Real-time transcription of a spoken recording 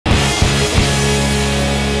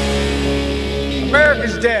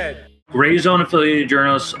is dead. Gray Zone affiliated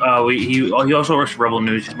journalist. He also works for Rebel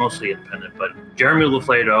News. He's mostly independent, but Jeremy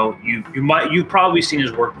Loffredo, you've probably seen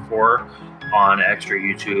his work before on Extra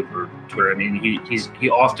YouTube or Twitter. I mean, he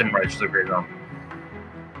often writes for the Gray Zone.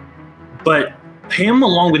 But him,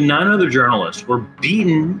 along with 9 other journalists, were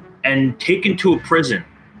beaten and taken to a prison.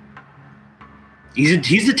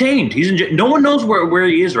 He's detained. He's in. No one knows where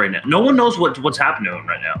he is right now. No one knows what's happening to him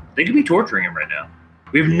right now. They could be torturing him right now.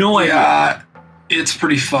 We have no idea. Yeah, it's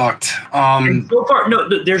pretty fucked. And so far,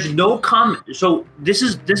 no, there's no comment. So this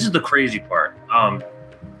is the crazy part.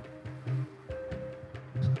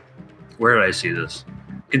 Where did I see this?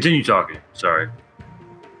 Continue talking. Sorry.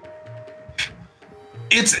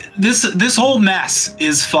 It's this whole mess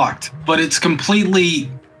is fucked, but it's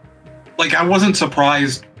completely like I wasn't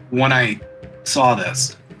surprised when I saw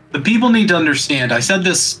this. The people need to understand. I said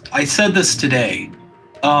this today.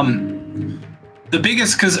 The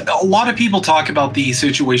biggest, because a lot of people talk about the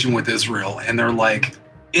situation with Israel, and they're like,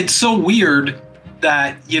 it's so weird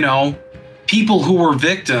that, you know, people who were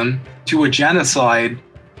victim to a genocide,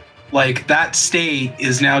 like that state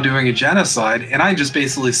is now doing a genocide. And I just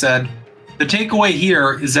basically said, the takeaway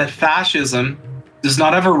here is that fascism does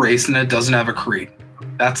not have a race and it doesn't have a creed.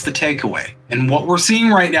 That's the takeaway. And what we're seeing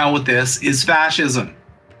right now with this is fascism.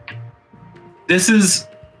 This is,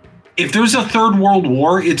 if there's a third world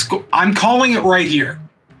war, I'm calling it right here.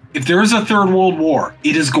 If there's a third world war,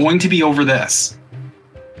 it is going to be over this.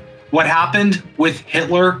 What happened with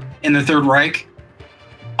Hitler in the Third Reich,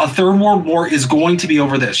 a third world war is going to be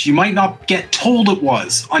over this. You might not get told it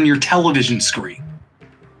was on your television screen,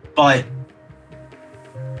 but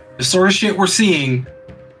the sort of shit we're seeing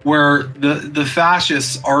where the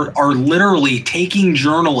fascists are literally taking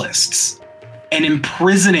journalists and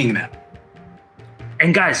imprisoning them.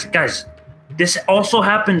 And guys, this also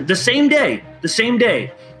happened the same day.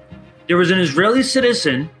 There was an Israeli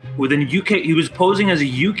citizen with an UK, he was posing as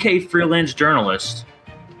a UK freelance journalist.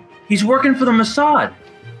 He's working for the Mossad.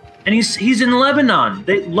 And he's in Lebanon.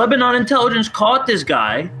 Lebanon intelligence caught this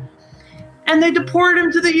guy and they deported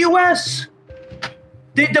him to the US.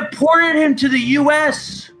 They deported him to the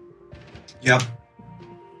US. Yep.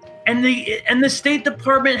 And the State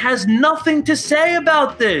Department has nothing to say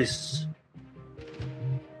about this.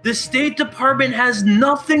 The State Department has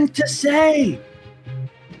nothing to say.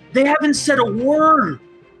 They haven't said a word.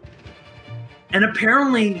 And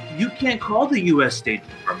apparently you can't call the US State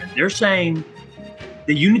Department. They're saying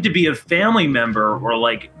that you need to be a family member or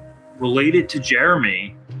like related to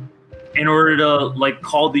Jeremy in order to like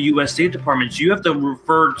call the US State Department. So you have to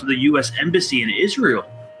refer to the US Embassy in Israel.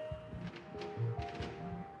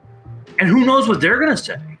 And who knows what they're going to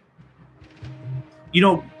say? You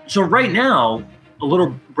know, so right now, a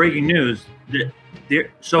little breaking news.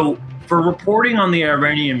 So for reporting on the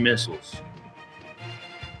Iranian missiles,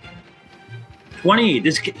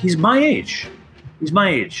 28, he's my age. He's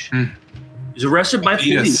arrested by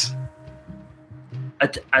police.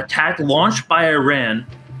 Attack launched by Iran.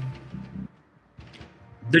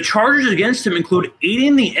 The charges against him include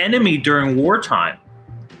aiding the enemy during wartime.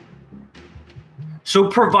 So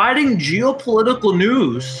providing geopolitical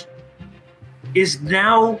news is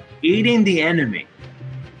now aiding the enemy.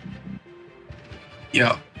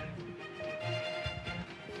 Yeah.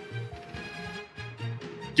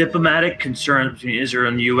 Diplomatic concerns between Israel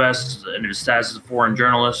and the U.S. and his status as a foreign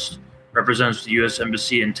journalist represents the U.S.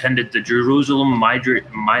 Embassy intended the Jerusalem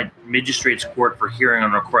Magistrates Court for hearing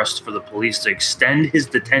on requests for the police to extend his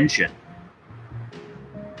detention.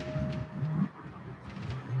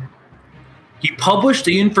 He published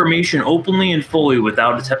the information openly and fully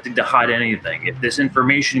without attempting to hide anything. If this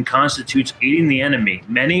information constitutes aiding the enemy,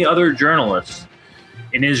 many other journalists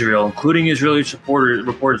in Israel, including Israeli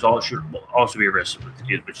reporters, should also be arrested,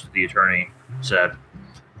 which the attorney said.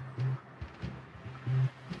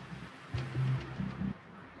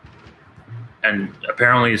 And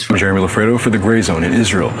apparently it's from Jeremy Loffredo for the Gray Zone in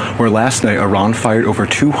Israel, where last night Iran fired over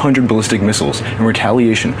 200 ballistic missiles in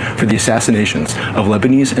retaliation for the assassinations of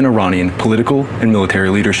Lebanese and Iranian political and military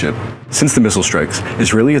leadership. Since the missile strikes,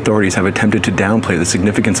 Israeli authorities have attempted to downplay the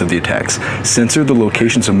significance of the attacks, censor the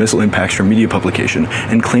locations of missile impacts from media publication,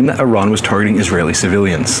 and claim that Iran was targeting Israeli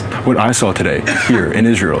civilians. What I saw today, here in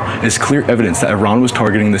Israel, is clear evidence that Iran was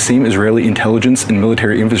targeting the same Israeli intelligence and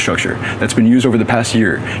military infrastructure that's been used over the past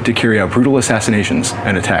year to carry out brutal assassinations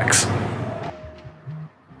and attacks.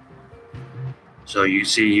 So you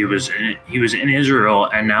see, he was in Israel,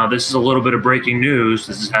 and now this is a little bit of breaking news.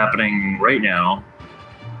 This is happening right now.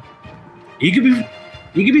 He could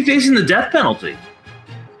be facing the death penalty.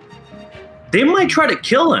 They might try to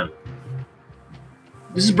kill him.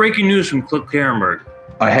 This is breaking news from Cliff Karenberg.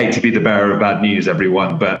 I hate to be the bearer of bad news,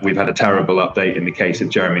 everyone, but we've had a terrible update in the case of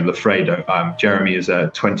Jeremy Loffredo. Jeremy is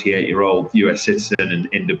a 28-year-old US citizen and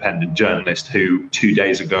independent journalist who 2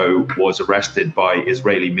 days ago was arrested by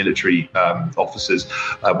Israeli military officers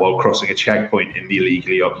while crossing a checkpoint in the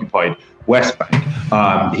illegally occupied West Bank.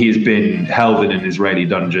 He has been held in an Israeli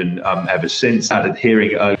dungeon ever since. At a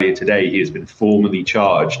hearing earlier today, he has been formally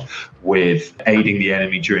charged with aiding the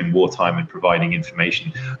enemy during wartime and providing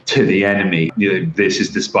information to the enemy. This is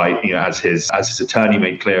despite, as his attorney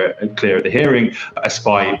made clear at the hearing, a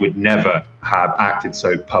spy would never have acted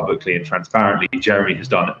so publicly and transparently. Jeremy has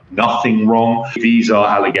done nothing wrong. These are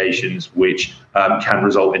allegations which can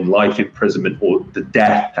result in life imprisonment or the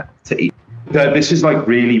death penalty. This is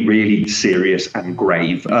really, really serious and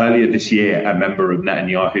grave. Earlier this year, a member of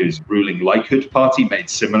Netanyahu's ruling Likud party made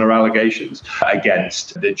similar allegations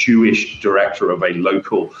against the Jewish director of a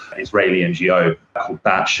local Israeli NGO called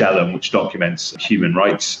Bat Shalom, which documents human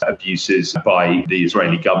rights abuses by the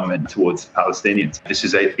Israeli government towards Palestinians. This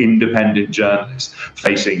is an independent journalist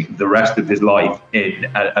facing the rest of his life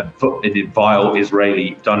in a vile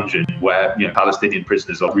Israeli dungeon where Palestinian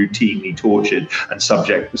prisoners are routinely tortured and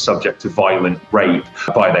subject to violent rape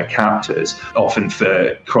by their captors, often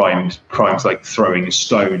for crimes like throwing a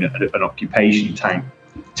stone at an occupation tank,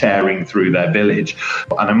 tearing through their village.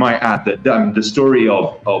 And I might add that the story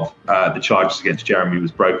of the charges against Jeremy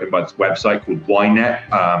was broken by this website called Ynet,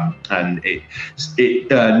 and it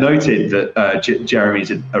noted that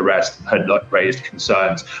Jeremy's arrest had raised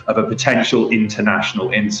concerns of a potential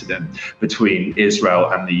international incident between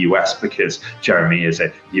Israel and the US because Jeremy is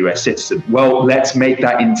a US citizen. Well, let's make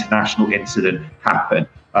that international incident happen.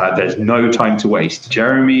 There's no time to waste.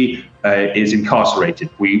 Jeremy is incarcerated.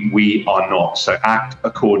 We are not. So act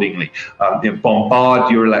accordingly.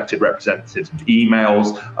 Bombard your elected representatives with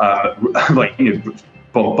emails,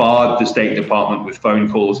 bombard the State Department with phone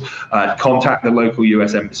calls, contact the local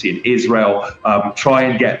US embassy in Israel, try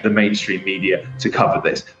and get the mainstream media to cover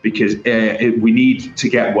this because we need to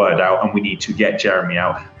get word out and we need to get Jeremy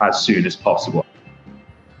out as soon as possible.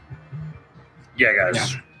 Yeah,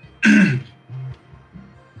 guys. Yeah.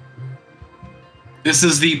 This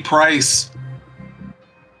is the price.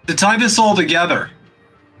 To tie this all together,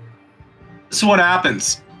 this is what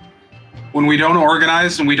happens when we don't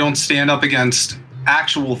organize and we don't stand up against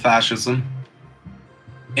actual fascism,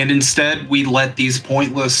 and instead we let these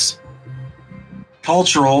pointless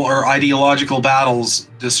cultural or ideological battles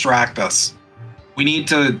distract us. We need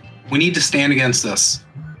to stand against this.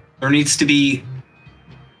 There needs to be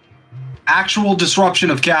actual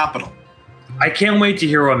disruption of capital. I can't wait to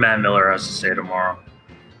hear what Matt Miller has to say tomorrow.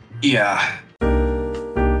 Yeah.